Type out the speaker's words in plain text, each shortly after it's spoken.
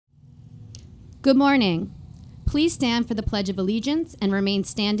Good morning. Please stand for the Pledge of Allegiance and remain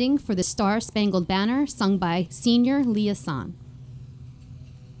standing for the Star-Spangled Banner sung by Senior Leah San.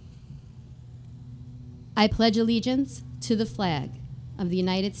 I pledge allegiance to the flag of the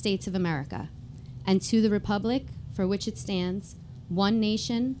United States of America and to the republic for which it stands, one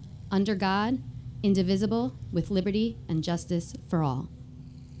nation, under God, indivisible, with liberty and justice for all.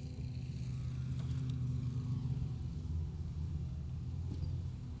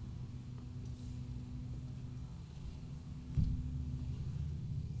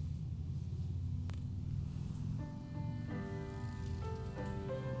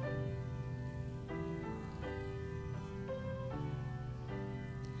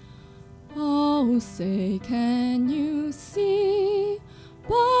 Oh, say, can you see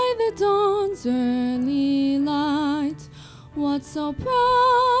by the dawn's early light what so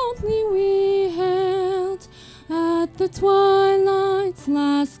proudly we hailed at the twilight's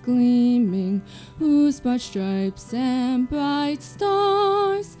last gleaming, whose broad stripes and bright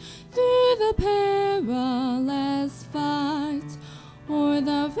stars through the perilous fight o'er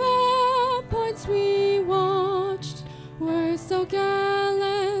the ramparts we watched were so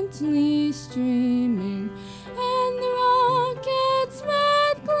gallantly streaming, and the rocket's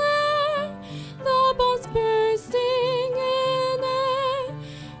red glare, the bombs bursting in air,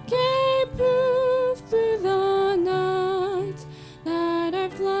 gave proof through the night that our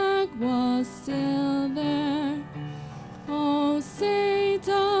flag was still there. Oh, say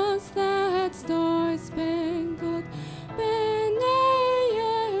does that star-spangled banner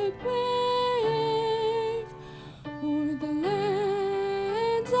yet wave o'er the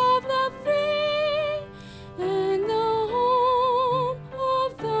land of the free and the home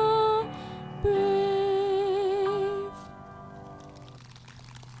of the brave?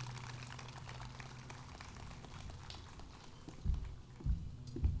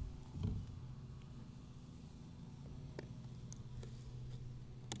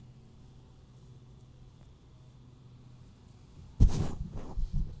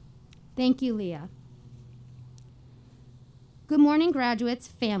 Thank you, Leah. Good morning, graduates,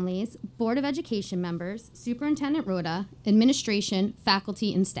 families, Board of Education members, Superintendent Rhoda, administration,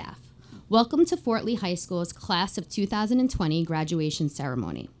 faculty, and staff. Welcome to Fort Lee High School's Class of 2020 graduation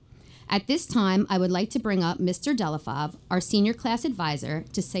ceremony. At this time, I would like to bring up Mr. Delafave, our senior class advisor,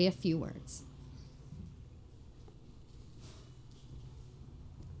 to say a few words.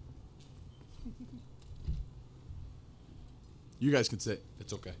 You guys can sit.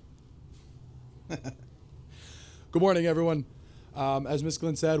 It's okay. Good morning, everyone. As Ms.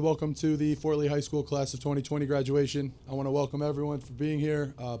 Glenn said, welcome to the Fort Lee High School Class of 2020 graduation. I want to welcome everyone for being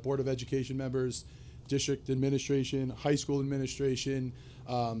here, Board of Education members, district administration, high school administration,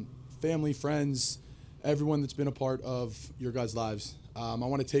 family, friends, everyone that's been a part of your guys' lives. I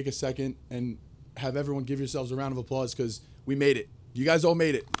want to take a second and have everyone give yourselves a round of applause because we made it. You guys all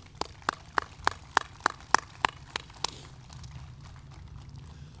made it.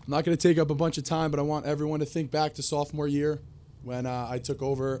 I'm not going to take up a bunch of time, but I want everyone to think back to sophomore year when I took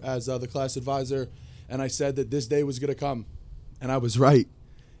over as the class advisor, and I said that this day was going to come, and I was right.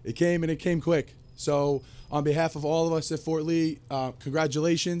 It came, and it came quick. So on behalf of all of us at Fort Lee,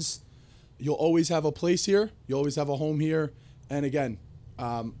 congratulations. You'll always have a place here. You'll always have a home here. And again,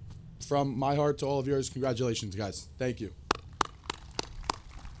 from my heart to all of yours, congratulations, guys. Thank you.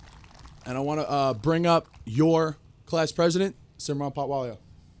 And I want to bring up your class president, Simran Patwalia.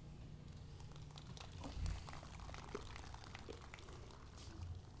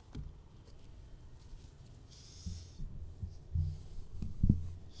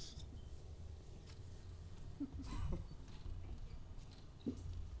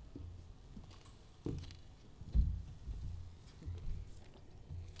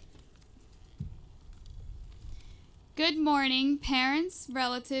 Good morning, parents,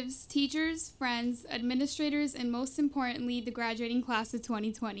 relatives, teachers, friends, administrators, and most importantly, the graduating class of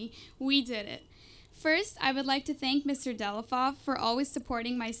 2020. We did it. First, I would like to thank Mr. Delafave for always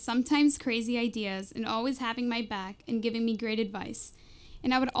supporting my sometimes crazy ideas and always having my back and giving me great advice.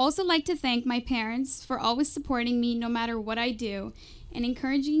 And I would also like to thank my parents for always supporting me no matter what I do and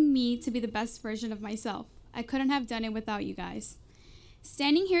encouraging me to be the best version of myself. I couldn't have done it without you guys.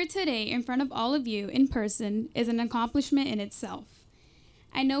 Standing here today in front of all of you in person is an accomplishment in itself.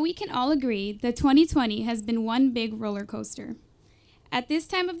 I know we can all agree that 2020 has been one big roller coaster. At this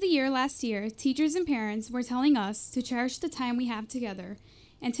time of the year last year, teachers and parents were telling us to cherish the time we have together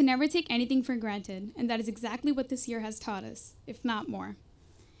and to never take anything for granted, and that is exactly what this year has taught us, if not more.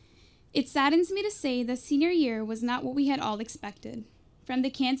 It saddens me to say that senior year was not what we had all expected. From the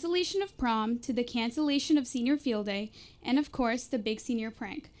cancellation of prom to the cancellation of senior field day, and of course, the big senior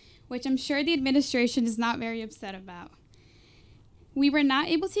prank, which I'm sure the administration is not very upset about. We were not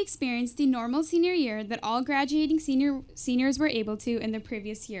able to experience the normal senior year that all graduating seniors were able to in the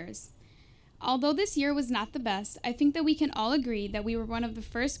previous years. Although this year was not the best, I think that we can all agree that we were one of the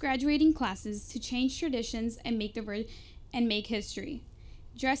first graduating classes to change traditions and make history.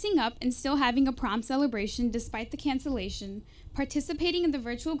 Dressing up and still having a prom celebration despite the cancellation, participating in the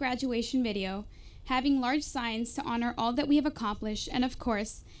virtual graduation video, having large signs to honor all that we have accomplished, and of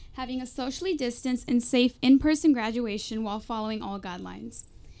course, having a socially distanced and safe in-person graduation while following all guidelines.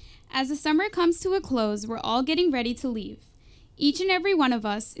 As the summer comes to a close, we're all getting ready to leave. Each and every one of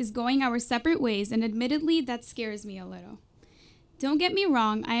us is going our separate ways, and admittedly, that scares me a little. Don't get me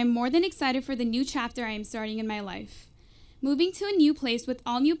wrong, I am more than excited for the new chapter I am starting in my life. Moving to a new place with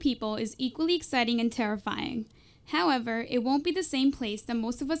all new people is equally exciting and terrifying. However, it won't be the same place that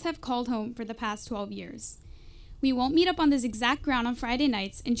most of us have called home for the past 12 years. We won't meet up on this exact ground on Friday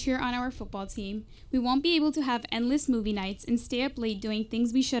nights and cheer on our football team. We won't be able to have endless movie nights and stay up late doing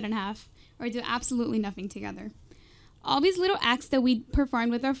things we shouldn't have, or do absolutely nothing together. All these little acts that we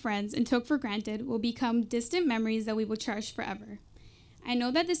performed with our friends and took for granted will become distant memories that we will cherish forever. I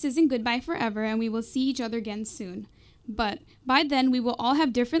know that this isn't goodbye forever and we will see each other again soon, but by then we will all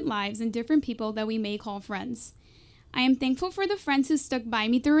have different lives and different people that we may call friends. I am thankful for the friends who stuck by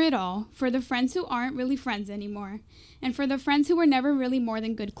me through it all, for the friends who aren't really friends anymore, and for the friends who were never really more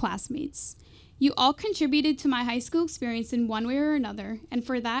than good classmates. You all contributed to my high school experience in one way or another, and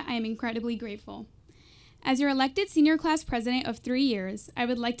for that I am incredibly grateful. As your elected senior class president of 3 years, I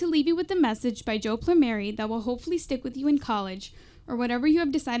would like to leave you with a message by Joe Plumeri that will hopefully stick with you in college or whatever you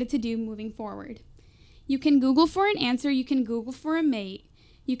have decided to do moving forward. You can Google for an answer, you can Google for a mate,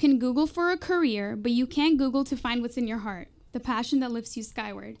 you can Google for a career, but you can't Google to find what's in your heart, the passion that lifts you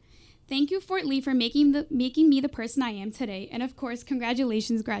skyward. Thank you, Fort Lee, for making me the person I am today, and of course,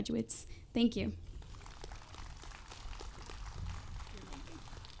 congratulations, graduates. Thank you.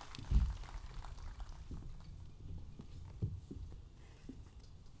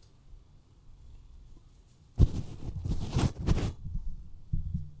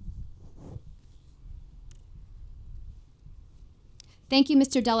 Thank you,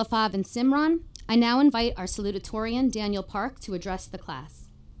 Mr. Delafave and Simran. I now invite our salutatorian, Daniel Park, to address the class.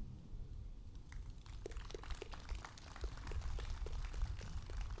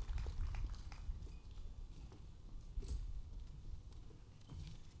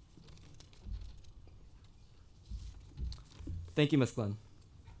 Thank you, Ms. Glenn.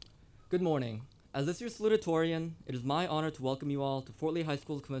 Good morning. As this year's salutatorian, it is my honor to welcome you all to Fort Lee High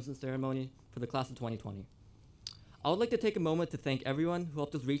School's commencement ceremony for the class of 2020. I would like to take a moment to thank everyone who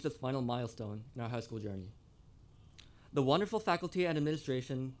helped us reach this final milestone in our high school journey. The wonderful faculty and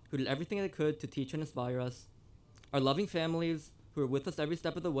administration who did everything they could to teach and inspire us, our loving families who were with us every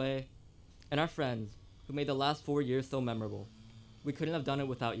step of the way, and our friends who made the last 4 years so memorable. We couldn't have done it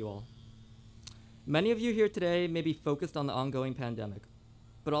without you all. Many of you here today may be focused on the ongoing pandemic,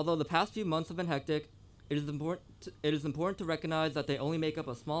 but although the past few months have been hectic, it is important to recognize that they only make up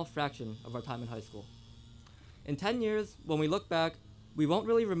a small fraction of our time in high school. In 10 years, when we look back, we won't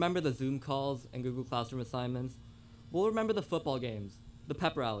really remember the Zoom calls and Google Classroom assignments. We'll remember the football games, the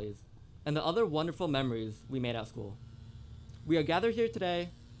pep rallies, and the other wonderful memories we made at school. We are gathered here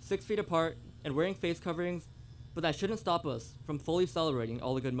today, 6 feet apart and wearing face coverings, but that shouldn't stop us from fully celebrating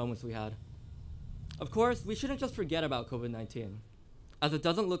all the good moments we had. Of course, we shouldn't just forget about COVID-19, as it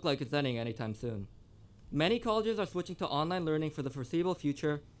doesn't look like it's ending anytime soon. Many colleges are switching to online learning for the foreseeable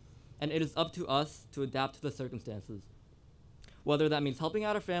future, and it is up to us to adapt to the circumstances. Whether that means helping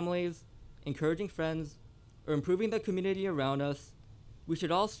out our families, encouraging friends, or improving the community around us, we should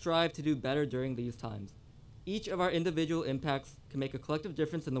all strive to do better during these times. Each of our individual impacts can make a collective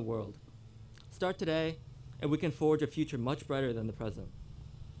difference in the world. Start today, and we can forge a future much brighter than the present.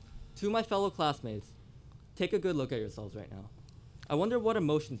 To my fellow classmates, take a good look at yourselves right now. I wonder what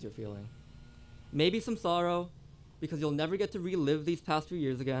emotions you're feeling. Maybe some sorrow, because you'll never get to relive these past few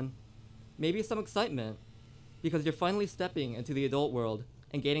years again. Maybe some excitement, because you're finally stepping into the adult world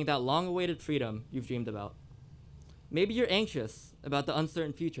and gaining that long-awaited freedom you've dreamed about. Maybe you're anxious about the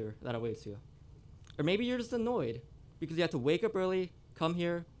uncertain future that awaits you. Or maybe you're just annoyed because you have to wake up early, come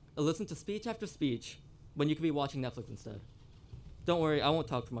here, and listen to speech after speech when you could be watching Netflix instead. Don't worry, I won't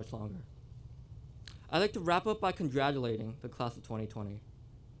talk for much longer. I'd like to wrap up by congratulating the class of 2020.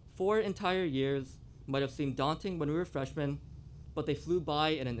 4 entire years might have seemed daunting when we were freshmen, but they flew by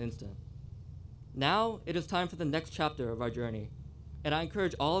in an instant. Now, it is time for the next chapter of our journey, and I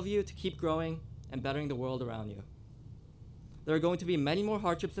encourage all of you to keep growing and bettering the world around you. There are going to be many more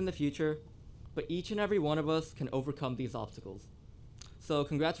hardships in the future, but each and every one of us can overcome these obstacles. So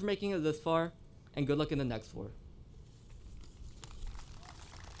congrats for making it this far, and good luck in the next 4.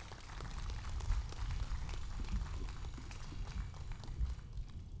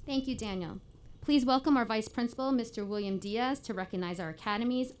 Thank you, Daniel. Please welcome our Vice Principal, Mr. William Diaz, to recognize our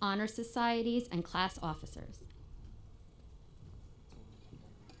academies, honor societies, and class officers.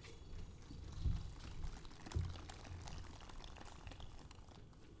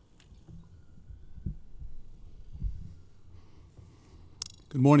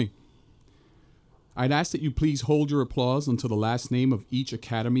 Good morning. I'd ask that you please hold your applause until the last name of each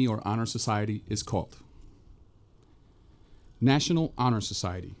academy or honor society is called. National Honor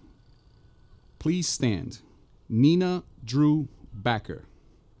Society. Please stand. Nina Drew Backer.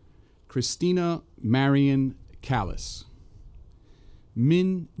 Christina Marion Callis.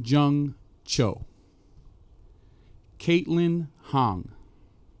 Min Jung Cho. Caitlin Hong.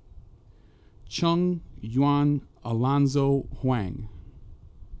 Chung Yuan Alonzo Huang.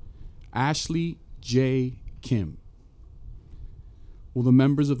 Ashley J. Kim. Will the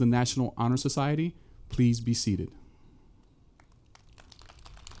members of the National Honor Society please be seated?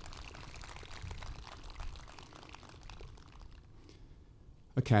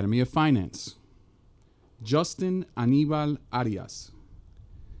 Academy of Finance. Justin Anibal Arias.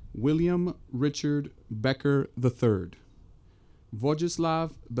 William Richard Becker III.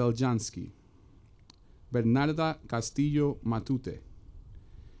 Vojislav Beljansky. Bernarda Castillo Matute.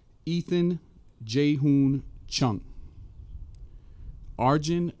 Ethan Jae-hoon Chung.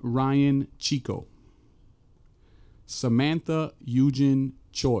 Arjun Ryan Chico. Samantha Eugen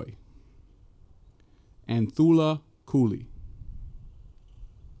Choi. Anthula Cooley.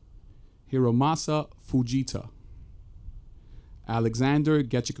 Hiromasa Fujita. Alexander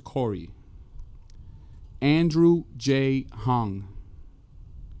Getchikori. Andrew J. Hong.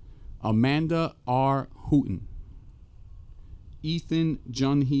 Amanda R. Hooten. Ethan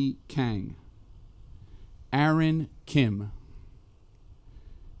Junhee Kang. Aaron Kim.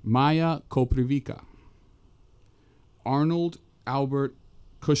 Maya Koprivika. Arnold Albert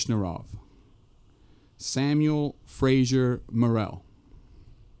Kushnerov. Samuel Fraser Morell.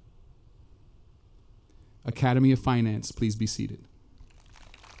 Academy of Finance, please be seated.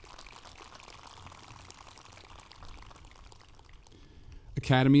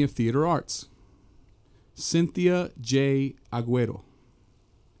 Academy of Theater Arts. Cynthia J. Aguero.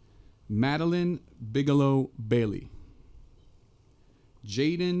 Madeline Bigelow Bailey.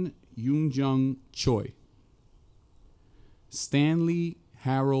 Jaden Yoonjung Choi. Stanley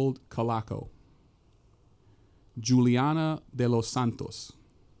Harold Calaco. Juliana de los Santos.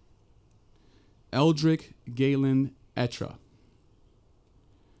 Eldrick Galen Etra.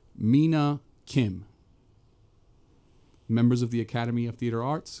 Mina Kim. Members of the Academy of Theater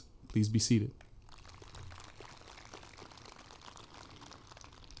Arts, please be seated.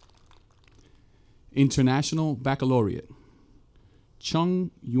 International Baccalaureate.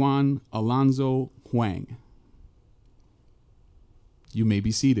 Chung Yuan Alonzo Huang. You may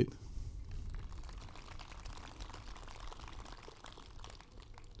be seated.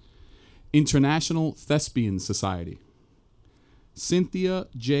 International Thespian Society. Cynthia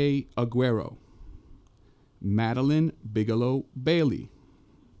J. Aguero. Madeline Bigelow Bailey.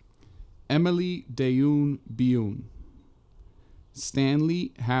 Emily Dayoun Bioun.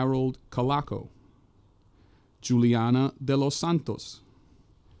 Stanley Harold Calaco. Juliana de los Santos.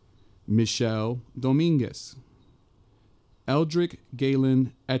 Michelle Dominguez. Eldrick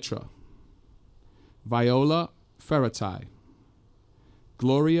Galen Etra. Viola Ferratai.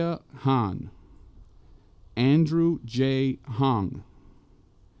 Gloria Han. Andrew J. Hong.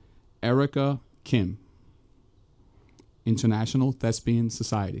 Erica Kim. International Thespian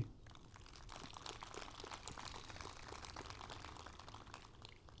Society.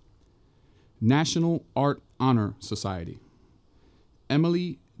 National Art Honor Society.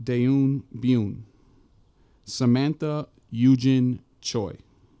 Emily Dayoun Bioun. Samantha Eugen Choi.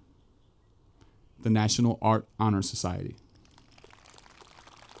 The National Art Honor Society.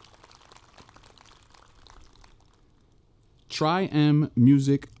 Tri-M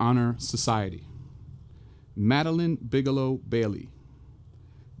Music Honor Society. Madeline Bigelow Bailey.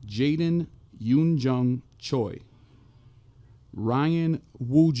 Jaden Yoonjung Choi. Ryan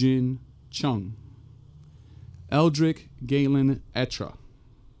Woojin Chung. Eldrick Galen Etra.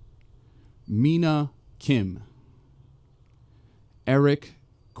 Mina Kim. Eric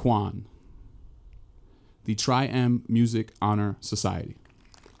Kwan. The Tri-M Music Honor Society.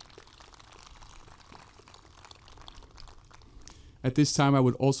 At this time, I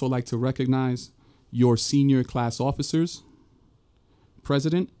would also like to recognize your senior class officers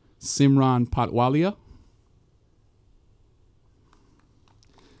President, Simran Patwalia.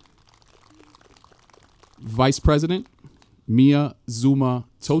 Vice President, Mia Zuma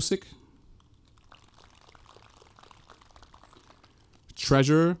Tosik.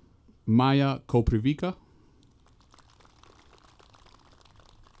 Treasurer, Maya Koprivica.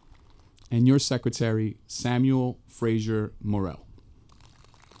 And your Secretary, Samuel Frazier Morel.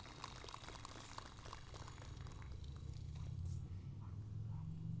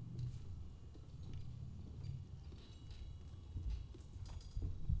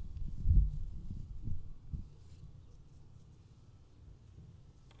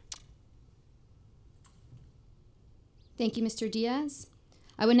 Thank you, Mr. Diaz.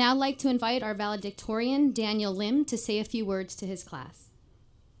 I would now like to invite our valedictorian, Daniel Lim, to say a few words to his class.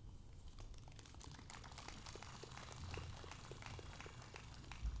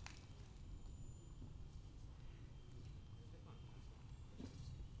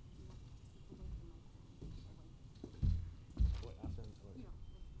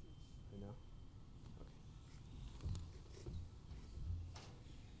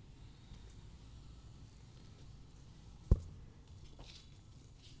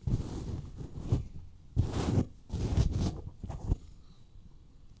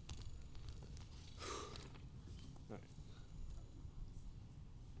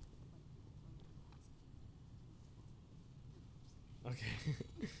 Okay.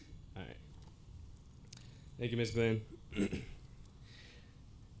 All right. Thank you, Ms. Glenn.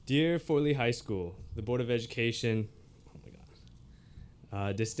 Dear Fort Lee High School, the Board of Education, oh my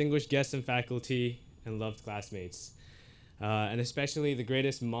God, distinguished guests and faculty, and loved classmates, and especially the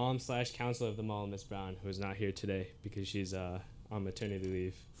greatest mom/counselor of them all, Ms. Brown, who is not here today because she's on maternity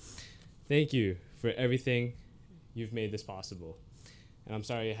leave. Thank you for everything. You've made this possible, and I'm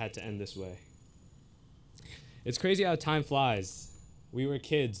sorry it had to end this way. It's crazy how time flies. We were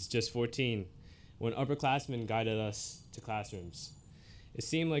kids, just 14, when upperclassmen guided us to classrooms. It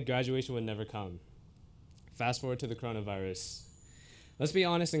seemed like graduation would never come. Fast forward to the coronavirus. Let's be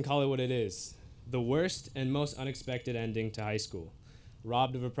honest and call it what it is. The worst and most unexpected ending to high school.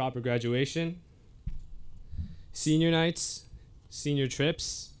 Robbed of a proper graduation, senior nights, senior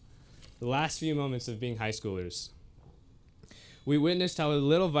trips, the last few moments of being high schoolers. We witnessed how a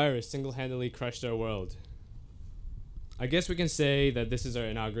little virus single-handedly crushed our world. I guess we can say that this is our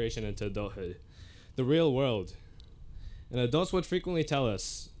inauguration into adulthood, the real world. And adults would frequently tell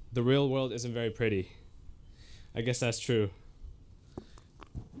us, the real world isn't very pretty. I guess that's true.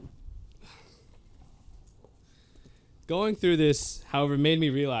 Going through this, however, made me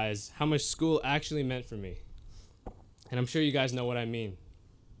realize how much school actually meant for me. And I'm sure you guys know what I mean.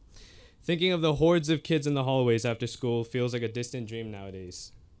 Thinking of the hordes of kids in the hallways after school feels like a distant dream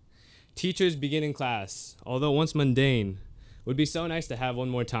nowadays. Teachers beginning class, although once mundane, would be so nice to have one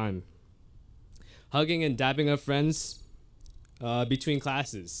more time. Hugging and dapping up friends between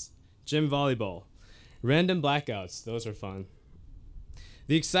classes, gym volleyball, random blackouts, those were fun.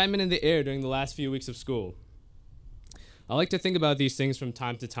 The excitement in the air during the last few weeks of school. I like to think about these things from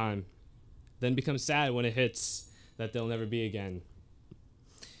time to time, then become sad when it hits that they'll never be again.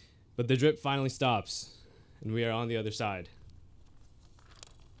 But the drip finally stops, and we are on the other side.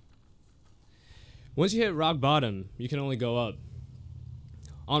 Once you hit rock bottom, you can only go up.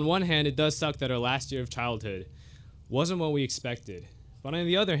 On one hand, it does suck that our last year of childhood wasn't what we expected. But on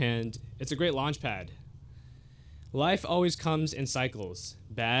the other hand, it's a great launch pad. Life always comes in cycles.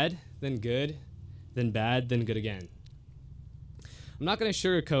 Bad, then good, then bad, then good again. I'm not going to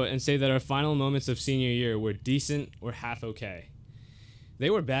sugarcoat and say that our final moments of senior year were decent or half okay. They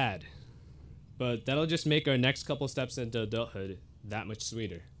were bad, but that'll just make our next couple steps into adulthood that much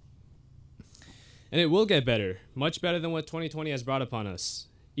sweeter. And it will get better, much better than what 2020 has brought upon us,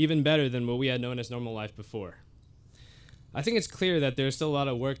 even better than what we had known as normal life before. I think it's clear that there's still a lot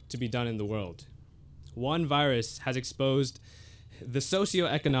of work to be done in the world. One virus has exposed the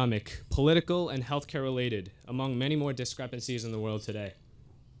socioeconomic, political, and healthcare related, among many more discrepancies in the world today.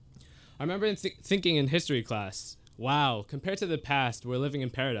 I remember thinking in history class, wow, compared to the past, we're living in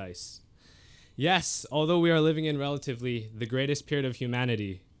paradise. Yes, although we are living in relatively the greatest period of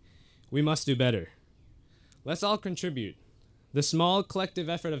humanity, we must do better. Let's all contribute. The small collective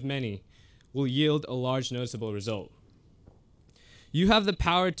effort of many will yield a large noticeable result. You have the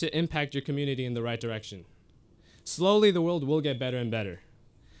power to impact your community in the right direction. Slowly, the world will get better and better.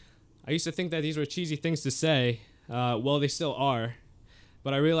 I used to think that these were cheesy things to say. Well, they still are,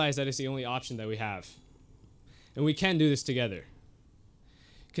 but I realize that it's the only option that we have. And we can do this together.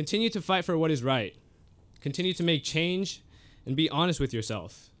 Continue to fight for what is right. Continue to make change and be honest with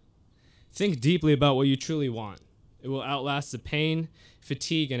yourself. Think deeply about what you truly want It will outlast the pain,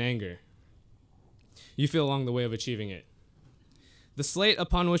 fatigue, and anger you feel along the way of achieving it. The slate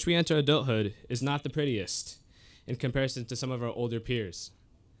upon which we enter adulthood is not the prettiest in comparison to some of our older peers.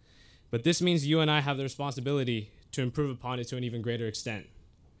 But this means you and I have the responsibility to improve upon it to an even greater extent.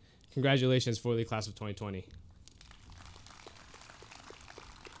 Congratulations, Fort Lee Class of 2020.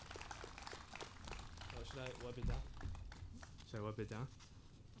 Should I wipe it down? Should I wipe it down?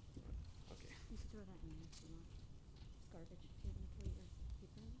 Okay. You can throw that in there if you want. Garbage. If you want to throw your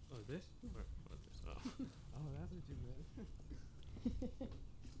paper in. Oh, this? Or this? Oh. Oh, that's what you meant.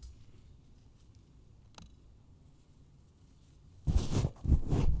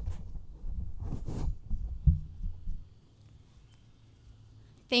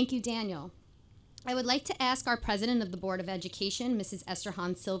 Thank you, Daniel. I would like to ask our President of the Board of Education, Mrs. Esther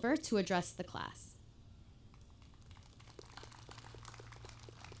Hahn Silver, to address the class.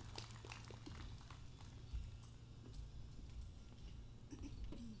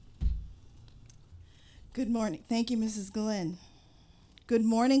 Good morning. Thank you, Mrs. Glenn. Good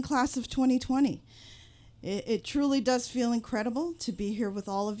morning, class of 2020. It truly does feel incredible to be here with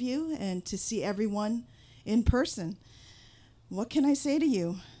all of you and to see everyone in person. What can I say to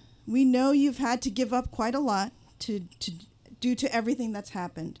you? We know you've had to give up quite a lot due to everything that's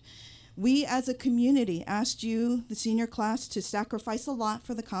happened. We as a community asked you, the senior class, to sacrifice a lot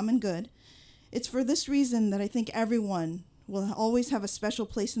for the common good. It's for this reason that I think everyone will always have a special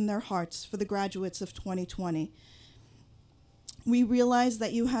place in their hearts for the graduates of 2020. We realize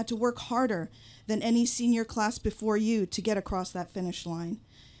that you had to work harder than any senior class before you to get across that finish line,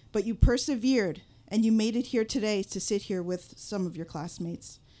 but you persevered and you made it here today to sit here with some of your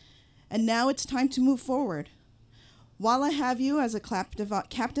classmates. And now it's time to move forward. While I have you as a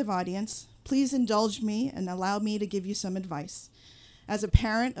captive audience, please indulge me and allow me to give you some advice. As a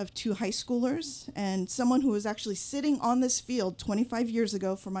parent of 2 high schoolers and someone who was actually sitting on this field 25 years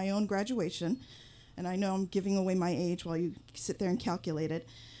ago for my own graduation, and I know I'm giving away my age while you sit there and calculate it,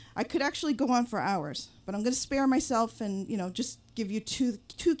 I could actually go on for hours, but I'm going to spare myself and just give you two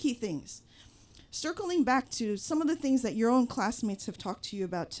key things. Circling back to some of the things that your own classmates have talked to you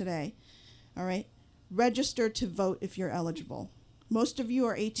about today, all right? Register to vote if you're eligible. Most of you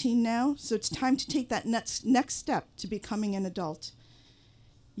are 18 now, so it's time to take that next step to becoming an adult.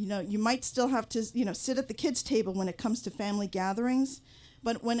 You might still have to, sit at the kids' table when it comes to family gatherings,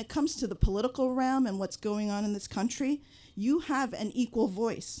 but when it comes to the political realm and what's going on in this country, you have an equal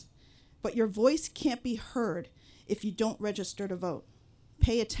voice. But your voice can't be heard if you don't register to vote.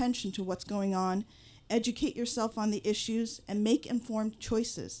 Pay attention to what's going on, educate yourself on the issues, and make informed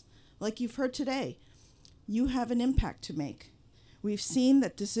choices. Like you've heard today, you have an impact to make. We've seen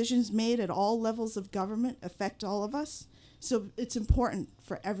that decisions made at all levels of government affect all of us, so it's important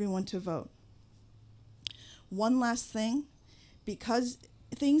for everyone to vote. One last thing, because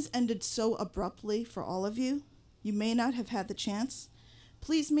things ended so abruptly for all of you, you may not have had the chance.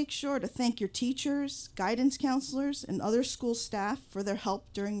 Please make sure to thank your teachers, guidance counselors, and other school staff for their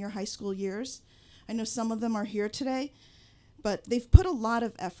help during your high school years. I know some of them are here today, but they've put a lot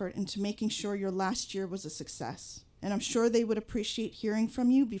of effort into making sure your last year was a success, and I'm sure they would appreciate hearing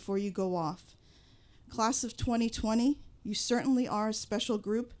from you before you go off. Class of 2020, you certainly are a special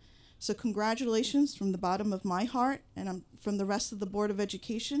group, so congratulations from the bottom of my heart and from the rest of the Board of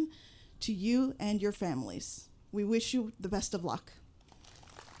Education to you and your families. We wish you the best of luck.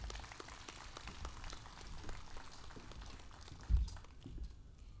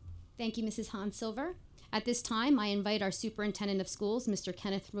 Thank you, Mrs. Hahn Silver. At this time, I invite our Superintendent of Schools, Mr.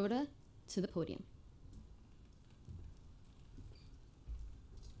 Kenneth Rhoda, to the podium.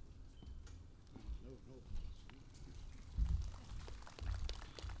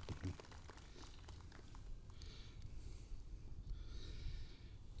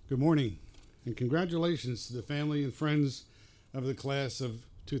 Good morning, and congratulations to the family and friends of the class of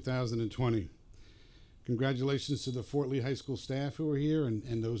 2020. Congratulations to the Fort Lee High School staff who are here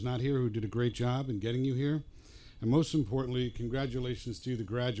and those not here who did a great job in getting you here. And most importantly, congratulations to the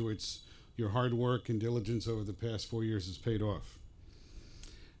graduates. Your hard work and diligence over the past 4 years has paid off.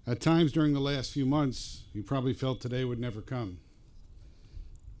 At times during the last few months, you probably felt today would never come.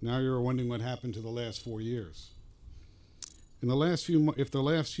 Now you're wondering what happened to the last 4 years. If the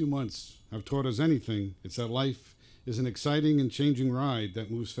last few months have taught us anything, it's that life is an exciting and changing ride that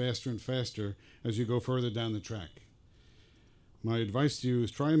moves faster and faster as you go further down the track. My advice to you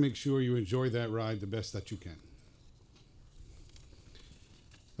is try and make sure you enjoy that ride the best that you can.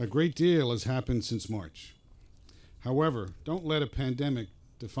 A great deal has happened since March. However, don't let a pandemic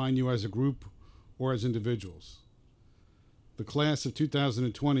define you as a group or as individuals. The class of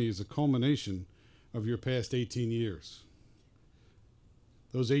 2020 is a culmination of your past 18 years.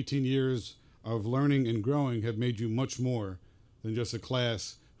 Those 18 years of learning and growing have made you much more than just a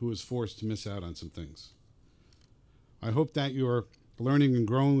class who was forced to miss out on some things. I hope that your learning and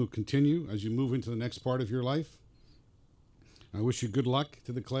growing will continue as you move into the next part of your life. I wish you good luck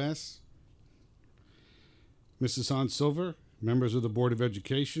to the class. Mrs. Hans Silver, members of the Board of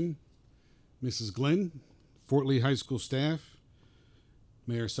Education, Mrs. Glynn, Fort Lee High School staff,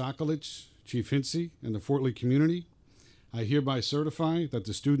 Mayor Sokolich, Chief Hincy, and the Fort Lee community, I hereby certify that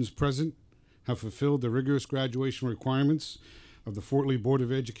the students present have fulfilled the rigorous graduation requirements of the Fort Lee Board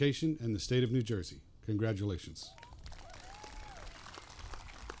of Education and the state of New Jersey. Congratulations.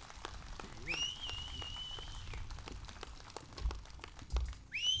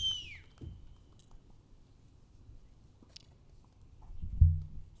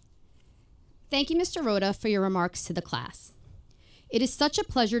 Thank you, Mr. Rhoda, for your remarks to the class. It is such a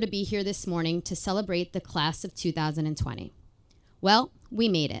pleasure to be here this morning to celebrate the class of 2020. Well, we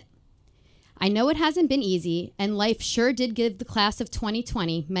made it. I know it hasn't been easy, and life sure did give the class of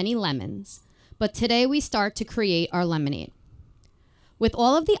 2020 many lemons, but today we start to create our lemonade. With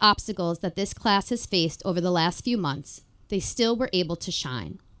all of the obstacles that this class has faced over the last few months, they still were able to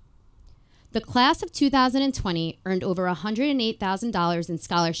shine. The class of 2020 earned over $108,000 in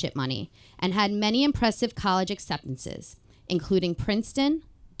scholarship money and had many impressive college acceptances, including Princeton,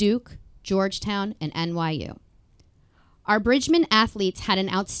 Duke, Georgetown, and NYU. Our Bridgman athletes had an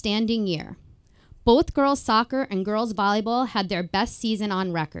outstanding year. Both girls soccer and girls volleyball had their best season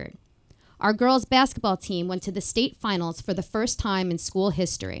on record. Our girls basketball team went to the state finals for the first time in school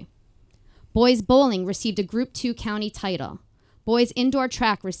history. Boys bowling received a Group 2 county title. Boys indoor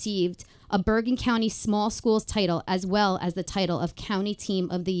track received a Bergen County Small Schools title, as well as the title of County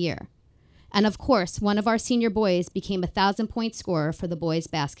Team of the Year. And of course, one of our senior boys became a 1,000-point scorer for the boys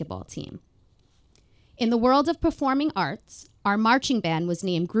basketball team. In the world of performing arts, our marching band was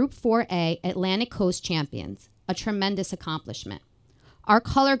named Group 4A Atlantic Coast Champions, a tremendous accomplishment. Our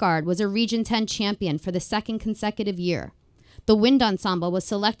color guard was a Region 10 champion for the second consecutive year. The Wind Ensemble was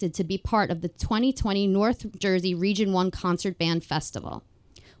selected to be part of the 2020 North Jersey Region 1 Concert Band Festival.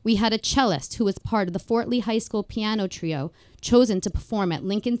 We had a cellist who was part of the Fort Lee High School piano trio chosen to perform at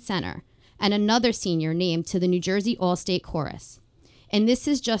Lincoln Center, and another senior named to the New Jersey All-State Chorus. And this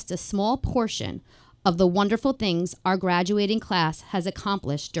is just a small portion of the wonderful things our graduating class has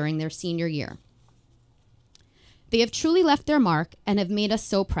accomplished during their senior year. They have truly left their mark and have made us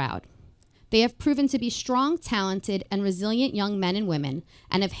so proud. They have proven to be strong, talented, and resilient young men and women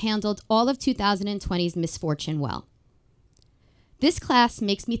and have handled all of 2020's misfortune well. This class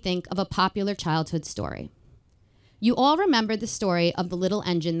makes me think of a popular childhood story. You all remember the story of the little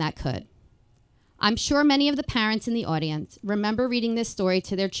engine that could. I'm sure many of the parents in the audience remember reading this story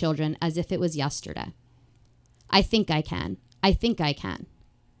to their children as if it was yesterday. I think I can. I think I can.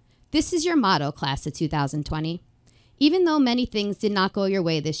 This is your motto, class of 2020. Even though many things did not go your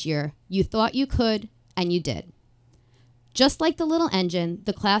way this year, you thought you could, and you did. Just like the little engine,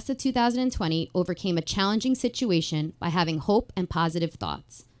 the class of 2020 overcame a challenging situation by having hope and positive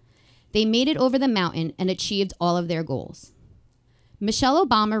thoughts. They made it over the mountain and achieved all of their goals. Michelle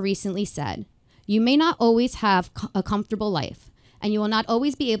Obama recently said, "You may not always have a comfortable life, and you will not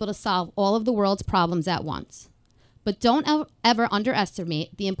always be able to solve all of the world's problems at once. But don't ever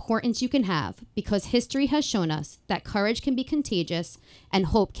underestimate the importance you can have, because history has shown us that courage can be contagious and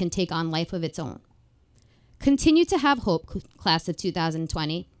hope can take on life of its own." Continue to have hope, class of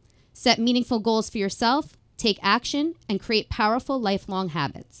 2020. Set meaningful goals for yourself, take action, and create powerful lifelong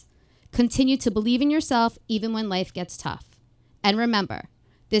habits. Continue to believe in yourself even when life gets tough. And remember,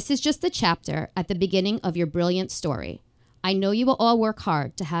 this is just a chapter at the beginning of your brilliant story. I know you will all work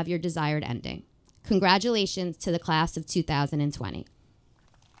hard to have your desired ending. Congratulations to the class of 2020.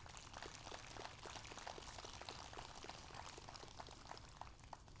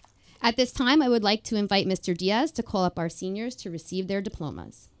 At this time, I would like to invite Mr. Diaz to call up our seniors to receive their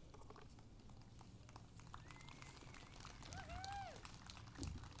diplomas.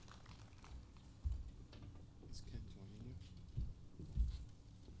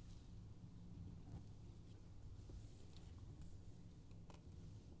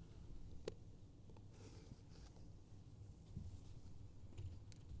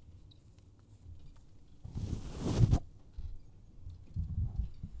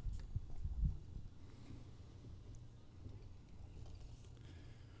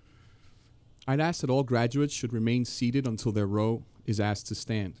 I'd ask that all graduates should remain seated until their row is asked to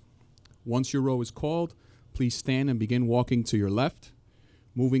stand. Once your row is called, please stand and begin walking to your left,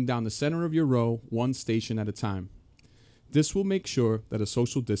 moving down the center of your row one station at a time. This will make sure that a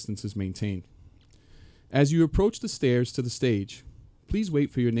social distance is maintained. As you approach the stairs to the stage, please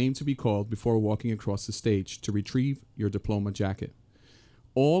wait for your name to be called before walking across the stage to retrieve your diploma jacket.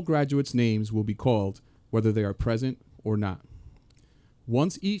 All graduates' names will be called whether they are present or not.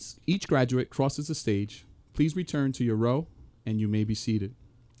 Once each graduate crosses the stage, please return to your row and you may be seated.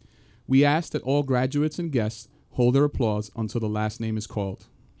 We ask that all graduates and guests hold their applause until the last name is called.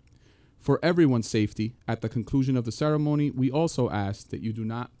 For everyone's safety, at the conclusion of the ceremony, we also ask that you do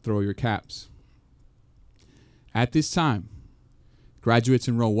not throw your caps. At this time, graduates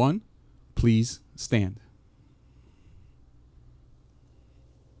in row 1, please stand.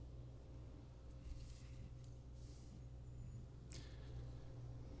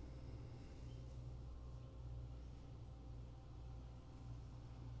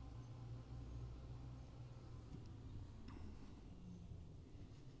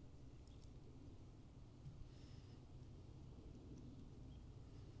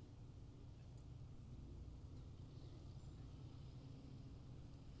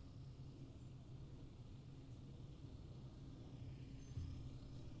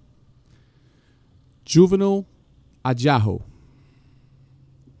 Juvenile Ajaho.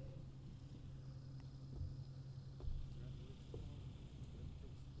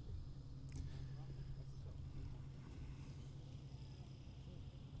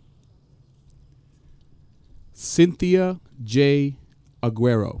 Cynthia J.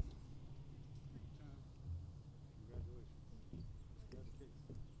 Aguero.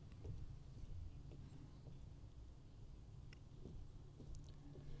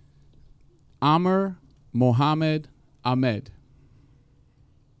 Amr Mohammed Ahmed.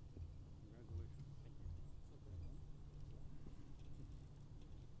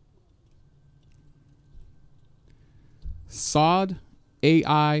 Saad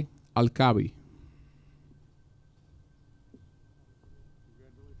A.I. Al-Kabi.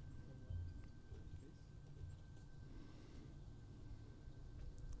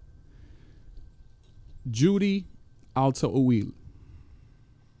 Judy Al-Ta'wil.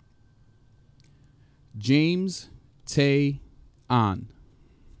 James Tay An.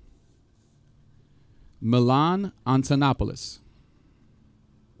 Milan Antonopoulos.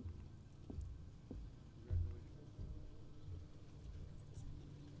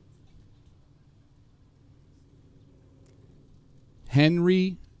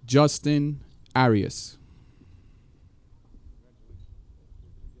 Henry Justin Arias.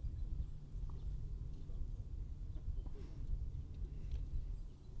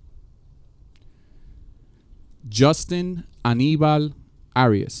 Justin Anibal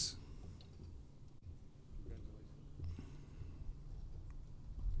Arias.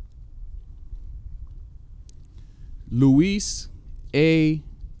 Luis A.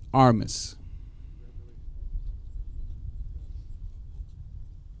 Armas.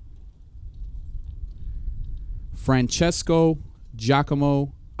 Francesco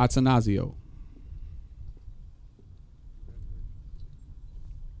Giacomo Atanasio.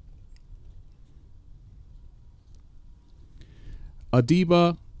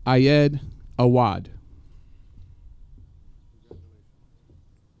 Adiba Ayed Awad.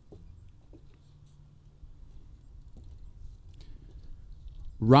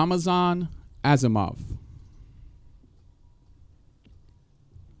 Ramazan Azimov.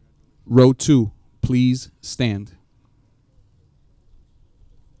 Row 2, please stand.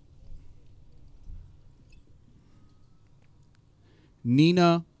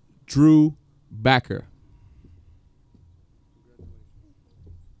 Nina Drew Backer.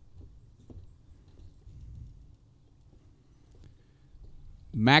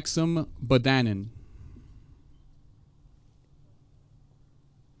 Maxim Badanin.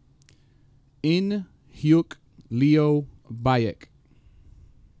 In Hyuk Leo Bayek.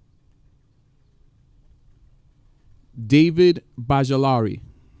 David Bajalari.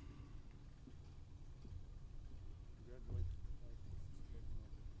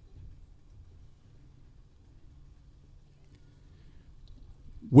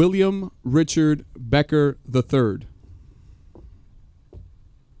 William Richard Becker III.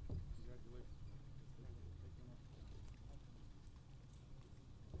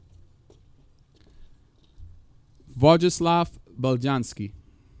 Vojislav Beljansky.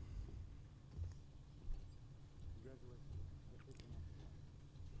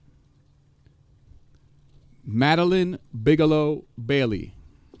 Madeline Bigelow Bailey.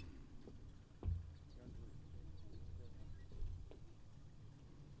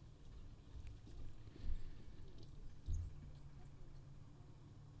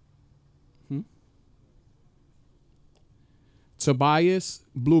 Tobias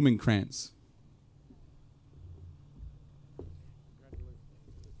Blumenkrantz.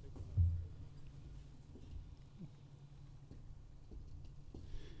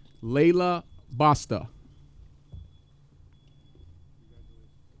 Layla Basta.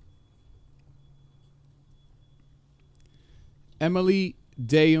 Emily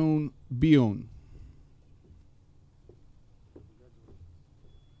Deun Bion.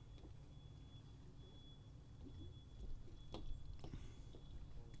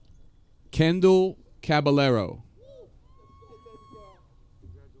 Kendall Caballero.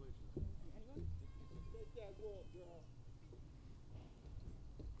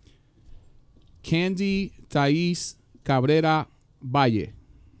 Candy Thais Cabrera Valle. He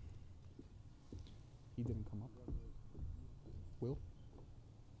didn't come up. Will?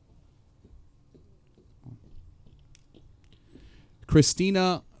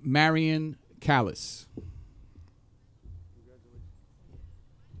 Christina Marion Callis.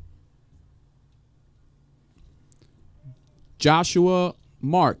 Joshua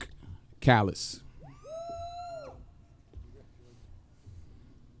Mark Callis.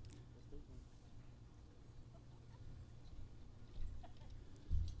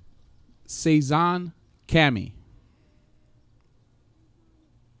 Cezanne Cami.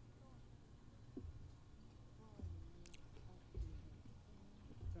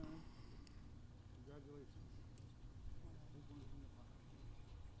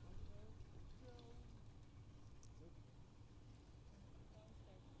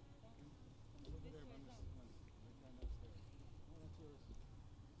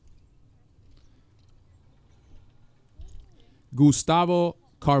 Gustavo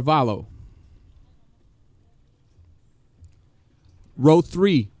Carvalho. Row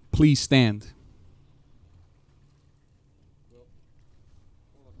 3, please stand.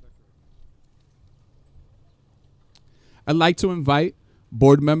 I'd like to invite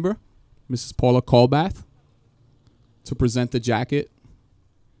board member Mrs. Paula Colbath to present the jacket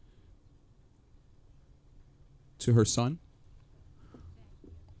to her son,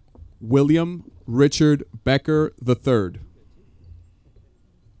 William Richard Becker III.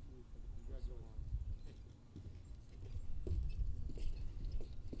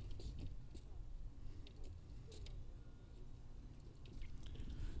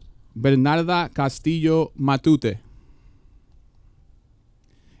 Bernarda Castillo Matute.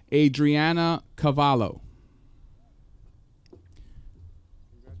 Adriana Cavallo.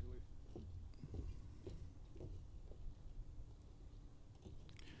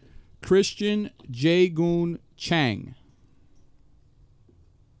 Christian Jae-gun Chang.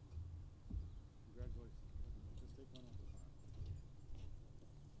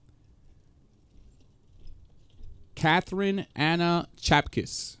 Catherine Anna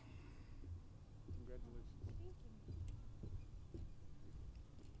Chapkis.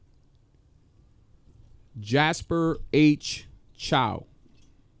 Jasper H. Chow.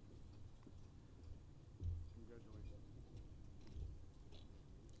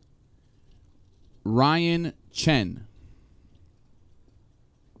 Ryan Chen.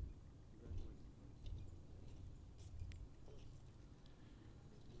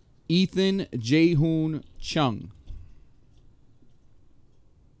 Ethan Jaehoon Chung.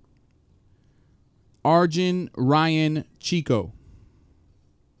 Arjun Ryan Chico.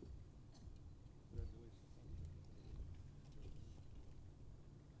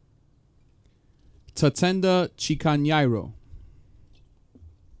 Tatenda Chikanyairo.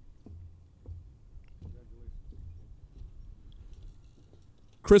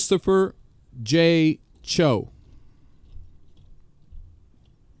 Christopher J. Cho.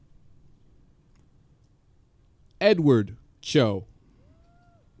 Edward Cho.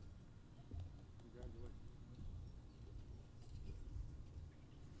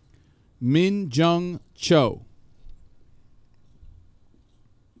 Min Jung Cho.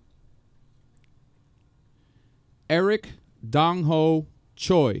 Eric Dong-ho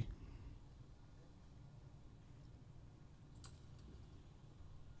Choi.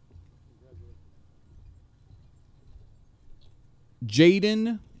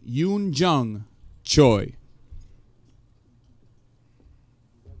 Jaden Yoon Jung Choi.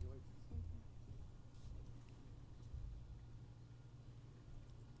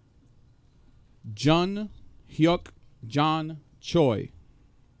 Jun Hyuk John Choi.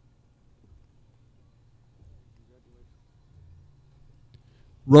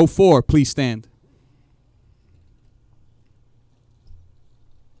 Row 4, please stand.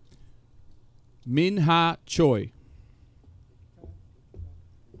 Min Ha Choi.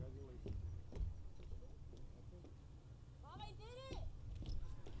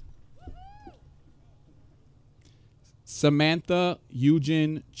 Samantha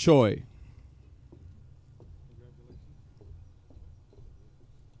Eugene Choi.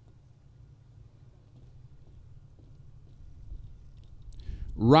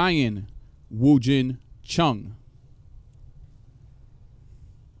 Ryan Woojin Chung.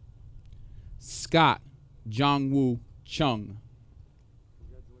 Scott Jongwoo Chung.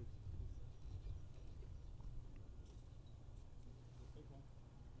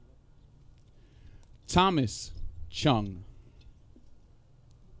 Thomas Chung.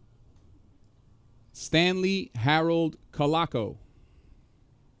 Stanley Harold Colaco.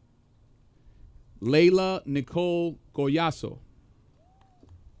 Layla Nicole Goyaso.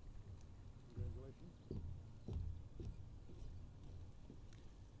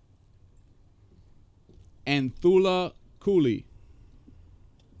 And Thula Cooley.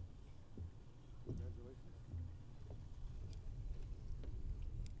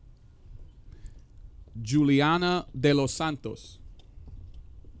 Juliana de los Santos.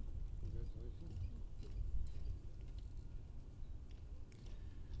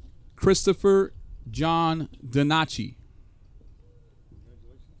 Christopher John Donachi.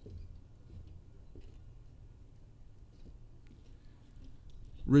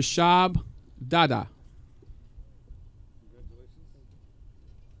 Rishab Dada.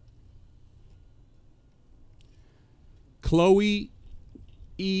 Chloe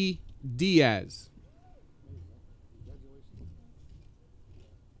E. Diaz.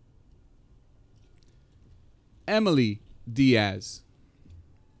 Emily Diaz.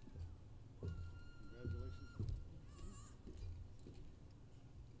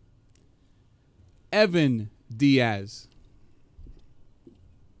 Evan Diaz.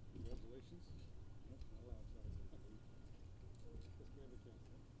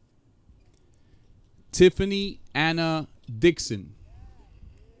 Tiffany Anna Dixon.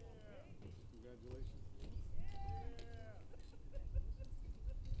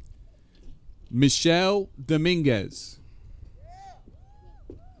 Michelle Dominguez.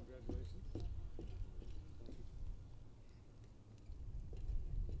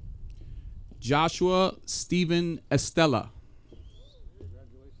 Joshua Stephen Estella.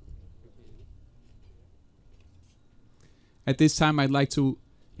 At this time, I'd like to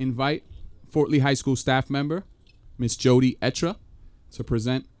invite Fort Lee High School staff member, Miss Jody Etra, to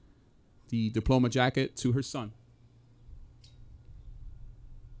present the diploma jacket to her son.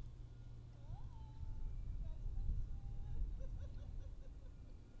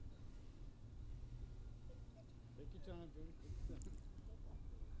 Take your time, Jody.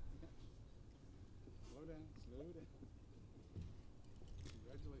 Slow down, slow down.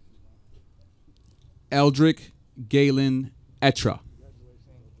 Congratulations, Mom. Eldrick Galen Etra.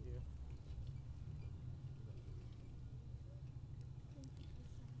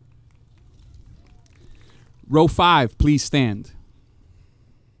 Row 5, please stand.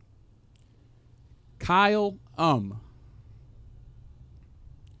 Kyle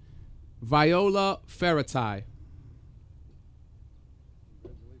Viola Ferratai.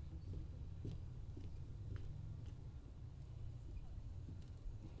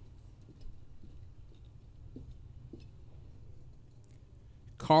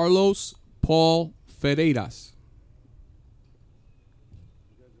 Carlos Paul Ferreiras.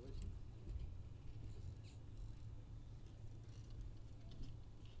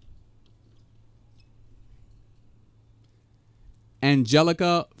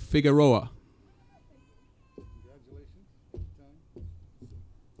 Angelica Figueroa. Congratulations. Time.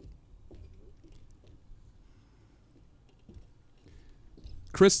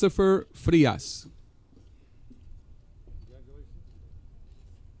 Christopher Frias. Congratulations.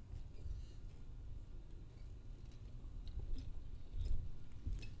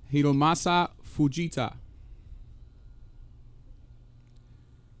 Hiromasa Fujita.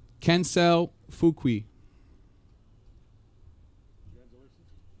 Kensel Fukui.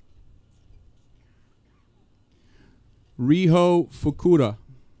 Riho Fukura.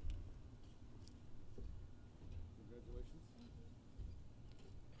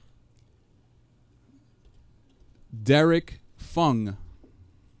 Derek Fung.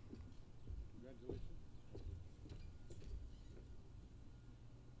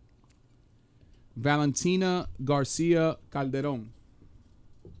 Valentina Garcia Calderon.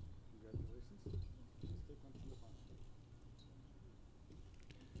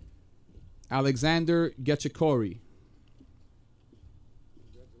 Alexander Getchikori.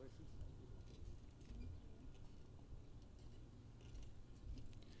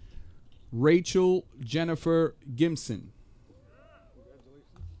 Rachel Jennifer Gimson.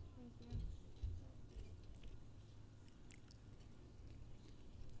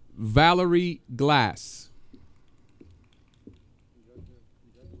 Valerie Glass.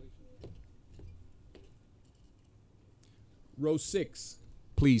 Row 6,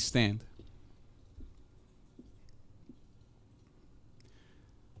 please stand.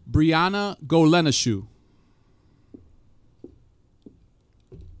 Brianna Golenashu.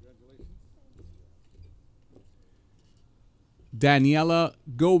 Daniela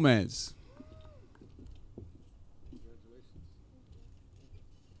Gomez.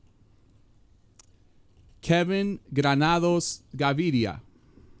 Kevin Granados Gaviria.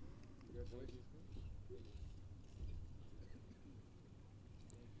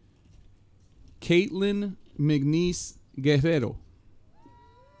 Caitlin McNeese Guerrero.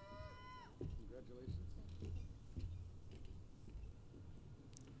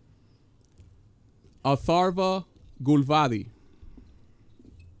 Atharva Gulvadi.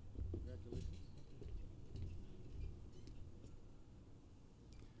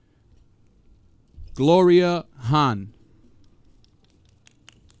 Gloria Han.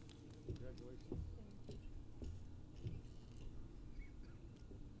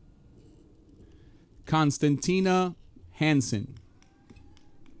 Constantina Hansen.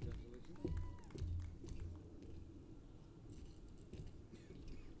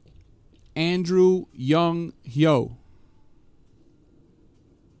 Andrew Young Hyo.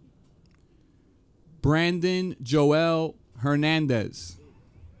 Brandon Joel Hernandez.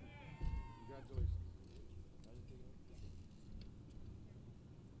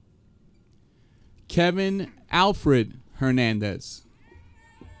 Kevin Alfred Hernandez.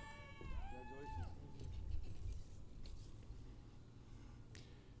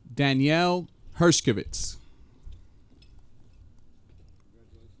 Danielle Hershkovitz.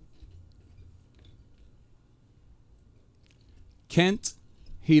 Kent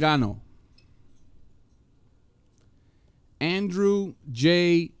Hirano. Andrew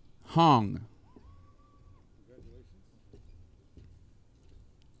J. Hong.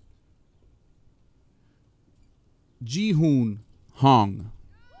 Jihoon Hong.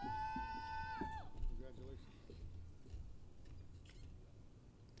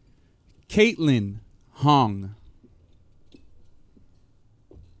 Caitlin Hong.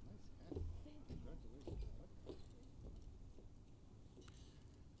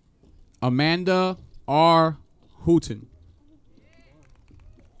 Amanda R. Hooten.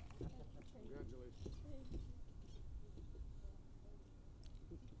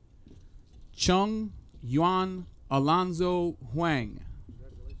 Chung Yuan Alonzo Huang.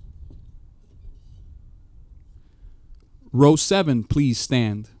 Row 7, please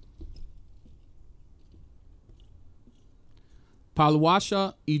stand.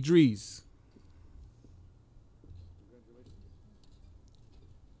 Palwasha Idris.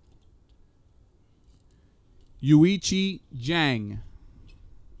 Yuichi Jang.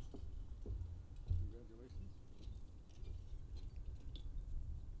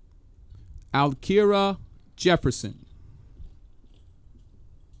 Alkira Jefferson.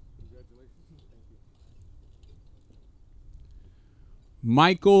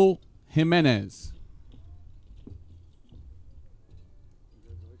 Michael Jimenez.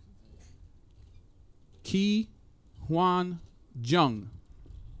 Ki Huan Jung.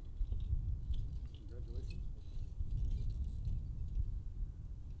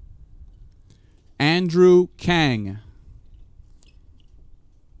 Andrew Kang.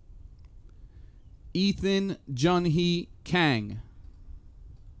 Ethan Junhee Kang.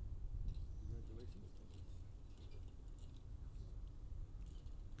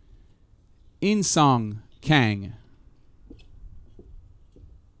 Insong Kang.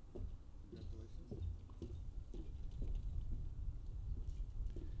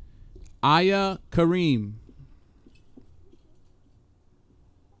 Aya Kareem.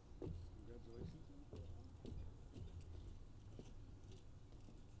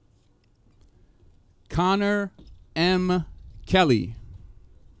 Connor M. Kelly.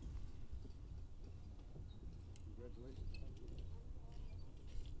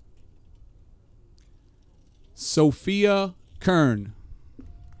 Sophia Kern.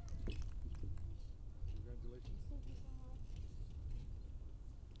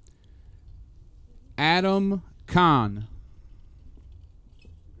 Adam Khan.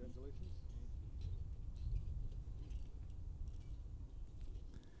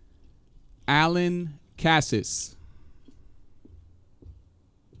 Alan Cassis.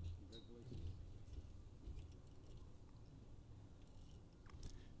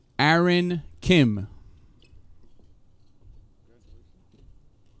 Aaron Kim.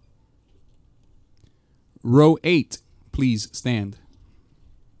 Row 8, please stand.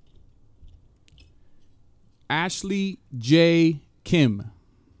 Ashley J. Kim.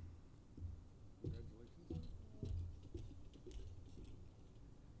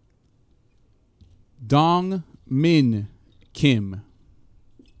 Dong Min Kim.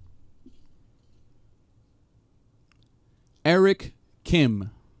 Eric Kim.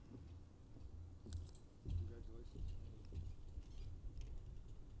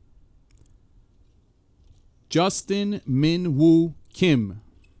 Justin Min Woo Kim.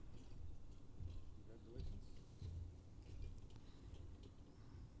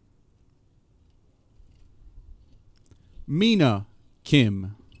 Mina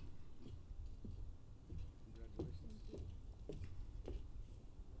Kim.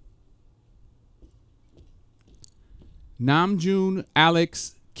 Namjoon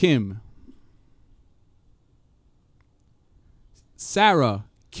Alex Kim. Sarah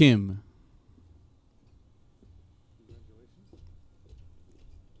Kim.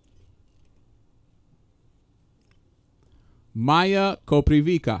 Maya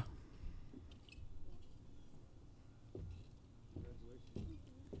Koprivica.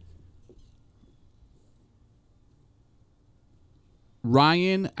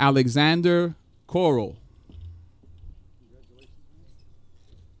 Ryan Alexander Coral.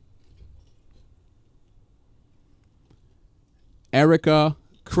 Erica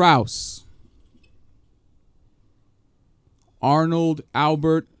Kraus. Arnold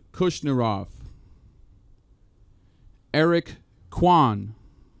Albert Kushnerov. Eric Kwan.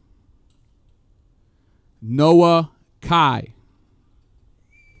 Noah Kai.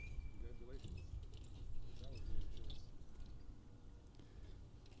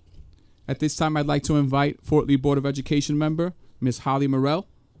 At this time, I'd like to invite Fort Lee Board of Education member, Ms. Holly Morell,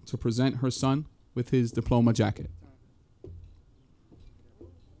 to present her son with his diploma jacket.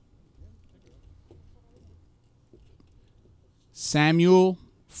 Samuel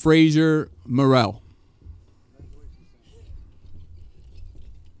Frazier Morell.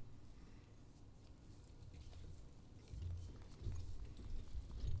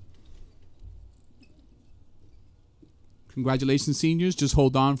 Congratulations, seniors. Just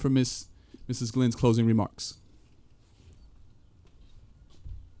hold on for Mrs. Glenn's closing remarks.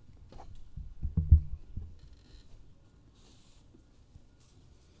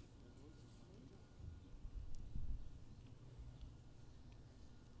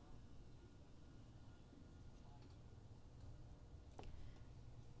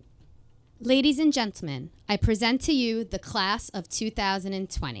 Ladies and gentlemen, I present to you the class of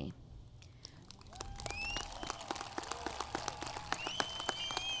 2020.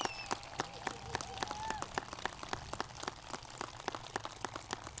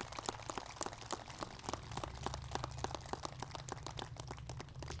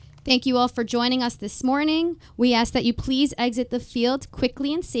 Thank you all for joining us this morning. We ask that you please exit the field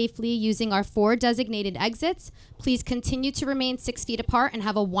quickly and safely using our 4 designated exits. Please continue to remain 6 feet apart and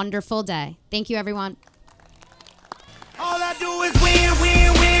have a wonderful day. Thank you, everyone. All I do is win,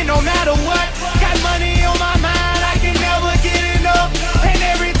 win, win, no matter what. Got money on my mind.